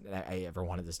I ever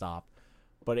wanted to stop,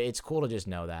 but it's cool to just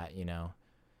know that, you know,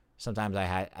 sometimes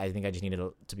I think I just needed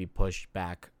to be pushed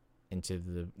back into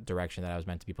the direction that I was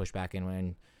meant to be pushed back in.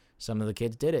 When some of the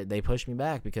kids did it, they pushed me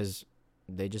back because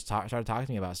they just started talking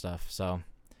to me about stuff. So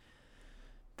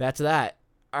that's that.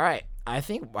 All right. I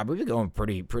think we've been going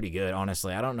pretty good,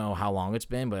 honestly. I don't know how long it's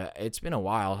been, but it's been a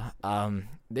while.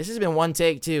 This has been one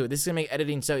take too. This is gonna make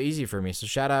editing so easy for me. So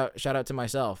shout out to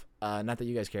myself. Not that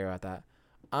you guys care about that.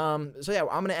 So yeah,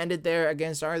 I'm gonna end it there.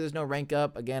 Again, sorry there's no rank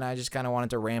up. Again, I just kind of wanted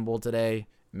to ramble today,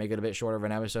 make it a bit shorter of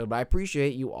an episode, but I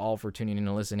appreciate you all for tuning in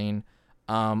and listening.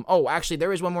 Oh, actually,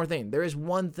 there is one more thing.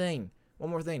 One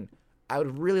more thing. I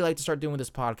would really like to start doing with this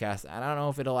podcast. I don't know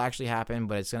if it'll actually happen,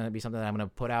 but it's gonna be something that I'm gonna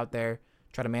put out there,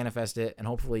 try to manifest it, and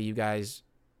hopefully you guys,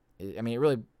 I mean, it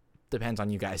really depends on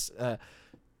you guys.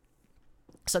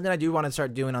 Something I do want to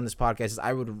start doing on this podcast is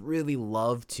I would really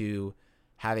love to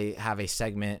have a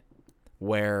segment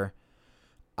where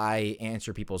I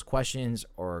answer people's questions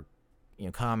or, you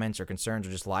know, comments or concerns or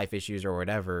just life issues or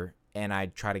whatever, and I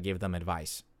try to give them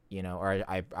advice, you know, or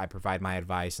I provide my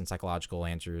advice and psychological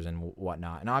answers and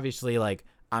whatnot. And obviously, like,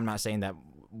 I'm not saying that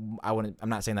I'm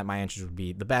not saying that my answers would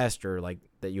be the best or like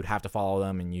that you'd have to follow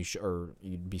them and or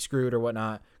you'd be screwed or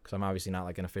whatnot, because I'm obviously not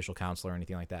like an official counselor or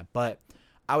anything like that. But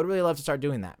I would really love to start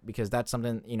doing that, because that's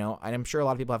something, I'm sure a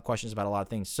lot of people have questions about a lot of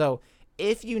things. So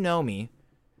if you know me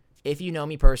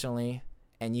personally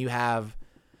and you have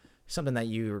something that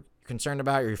you're concerned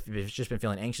about, or if you've just been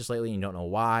feeling anxious lately and you don't know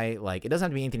why, like, it doesn't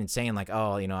have to be anything insane like,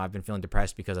 oh, I've been feeling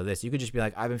depressed because of this. You could just be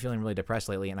like, I've been feeling really depressed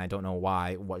lately and I don't know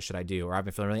why, what should I do? Or I've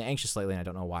been feeling really anxious lately and I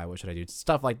don't know why, what should I do?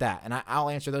 Stuff like that. And I'll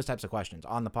answer those types of questions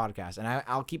on the podcast, and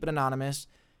I'll keep it anonymous.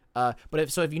 But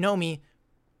if you know me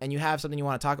and you have something you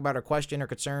want to talk about or question or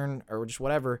concern or just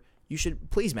whatever, you should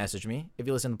please message me. If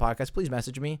you listen to the podcast, please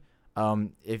message me.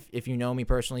 If you know me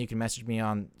personally, you can message me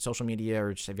on social media,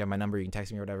 or just if you have my number, you can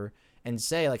text me or whatever, and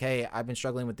say like, hey, I've been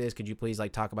struggling with this. Could you please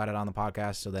like talk about it on the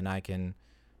podcast, so then I can,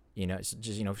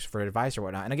 just for advice or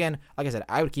whatnot. And again, like I said,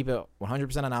 I would keep it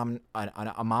 100%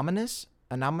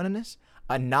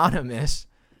 anonymous,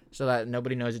 so that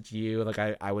nobody knows it's you. Like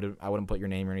I wouldn't put your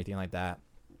name or anything like that.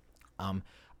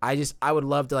 I would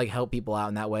love to like help people out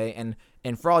in that way.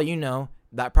 And for all you know,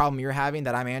 that problem you're having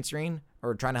that I'm answering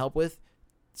or trying to help with,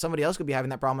 somebody else could be having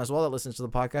that problem as well that listens to the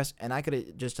podcast, and I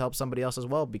could just help somebody else as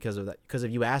well because of that, because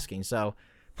of you asking. So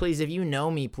please, if you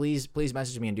know me, please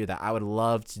message me and do that. I would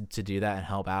love to do that and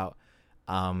help out.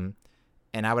 And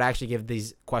I would actually give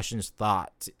these questions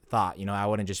thought. I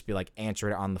wouldn't just be like answer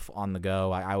it on the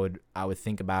go. I would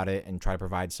think about it and try to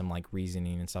provide some like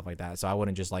reasoning and stuff like that. So I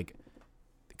wouldn't just like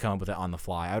come up with it on the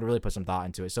fly. I would really put some thought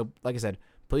into it. So like I said,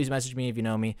 please message me if you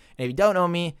know me. And if you don't know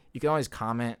me, you can always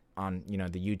comment on, the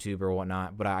YouTube or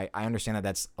whatnot. But I understand that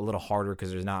that's a little harder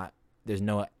because there's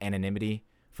no anonymity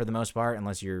for the most part,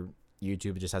 unless your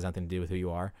YouTube just has nothing to do with who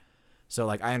you are. So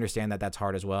like, I understand that that's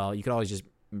hard as well. You could always just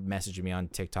message me on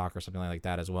TikTok or something like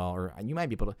that as well. Or you might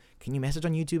be able to, can you message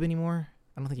on YouTube anymore?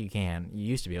 I don't think you can. You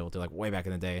used to be able to, like way back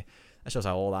in the day. That shows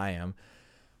how old I am.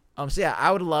 So yeah,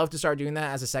 I would love to start doing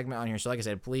that as a segment on here. So like I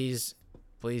said, please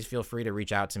feel free to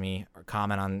reach out to me or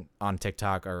comment on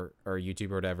TikTok or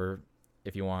YouTube or whatever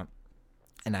if you want,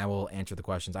 and I will answer the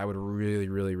questions. I would really,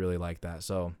 really, really like that.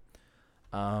 So,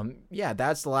 yeah,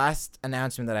 that's the last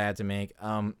announcement that I had to make.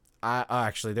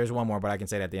 Actually, there's one more, but I can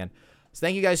say it at the end. So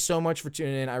thank you guys so much for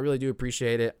tuning in. I really do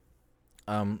appreciate it.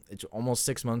 It's almost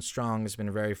 6 months strong. It's been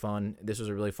very fun. This was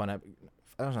a really fun I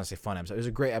don't want to say fun episode. It was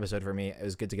a great episode for me. It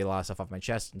was good to get a lot of stuff off my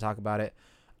chest and talk about it.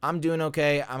 I'm doing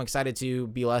okay. I'm excited to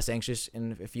be less anxious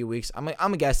in a few weeks. I'm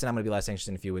a guest, and I'm going to be less anxious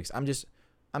in a few weeks.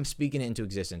 I'm speaking it into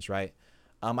existence, right?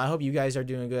 I hope you guys are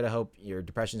doing good. I hope your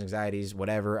depressions, anxieties,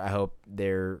 whatever, I hope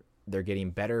they're getting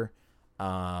better,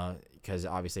 because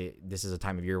obviously this is a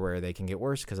time of year where they can get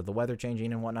worse because of the weather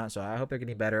changing and whatnot. So I hope they're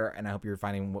getting better, and I hope you're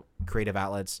finding creative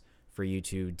outlets for you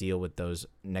to deal with those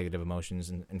negative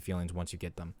emotions and feelings once you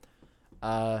get them.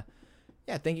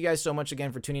 Yeah, thank you guys so much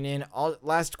again for tuning in.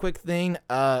 Last quick thing,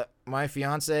 my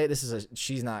fiance,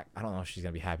 she's not, I don't know if she's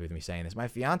going to be happy with me saying this. My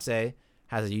fiance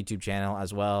has a YouTube channel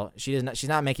as well. She's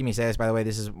not making me say this, by the way.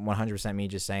 This is 100% me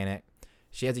just saying it.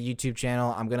 She has a YouTube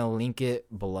channel. I'm going to link it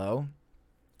below.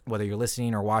 Whether you're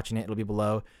listening or watching it, it'll be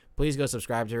below. Please go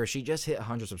subscribe to her. She just hit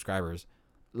 100 subscribers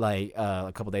like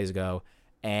a couple days ago,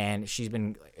 and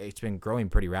it's been growing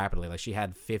pretty rapidly. Like, she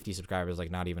had 50 subscribers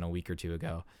like not even a week or two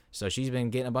ago. So she's been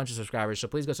getting a bunch of subscribers. So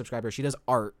please go subscribe to her. She does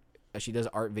art. She does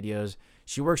art videos.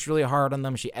 She works really hard on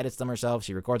them. She edits them herself.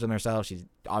 She records them herself. She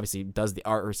obviously does the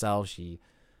art herself. She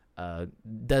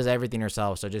does everything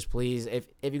herself. So just please, if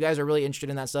you guys are really interested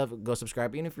in that stuff, go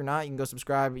subscribe. Even if you're not, you can go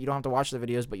subscribe. You don't have to watch the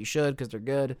videos, but you should, because they're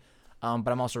good. But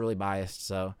I'm also really biased.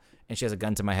 So, and she has a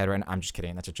gun to my head right now. I'm just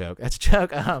kidding. That's a joke.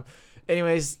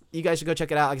 Anyways, you guys should go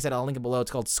check it out. Like I said, I'll link it below.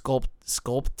 It's called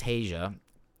Sculptasia.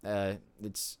 I'm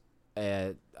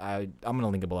gonna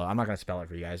link it below. I'm not gonna spell it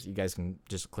for you guys. You guys can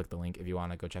just click the link if you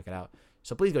want to go check it out.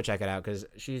 So please go check it out, because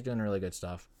she's doing really good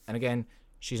stuff. And again,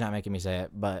 she's not making me say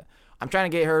it, but I'm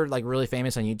trying to get her like really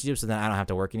famous on YouTube, so then I don't have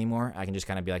to work anymore. I can just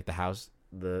kind of be like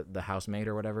the housemaid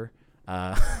or whatever.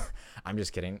 I'm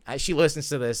just kidding. She listens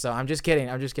to this, so I'm just kidding.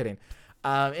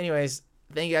 Anyways,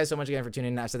 thank you guys so much again for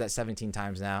tuning in. I've said that 17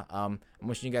 times now. I'm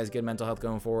wishing you guys good mental health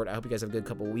going forward. I hope you guys have a good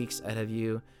couple weeks ahead of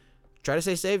you. Try to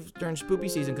stay safe during spoopy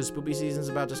season, because spoopy season's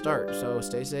about to start. So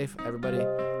stay safe, everybody.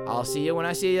 I'll see you when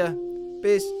I see you.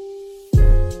 Peace.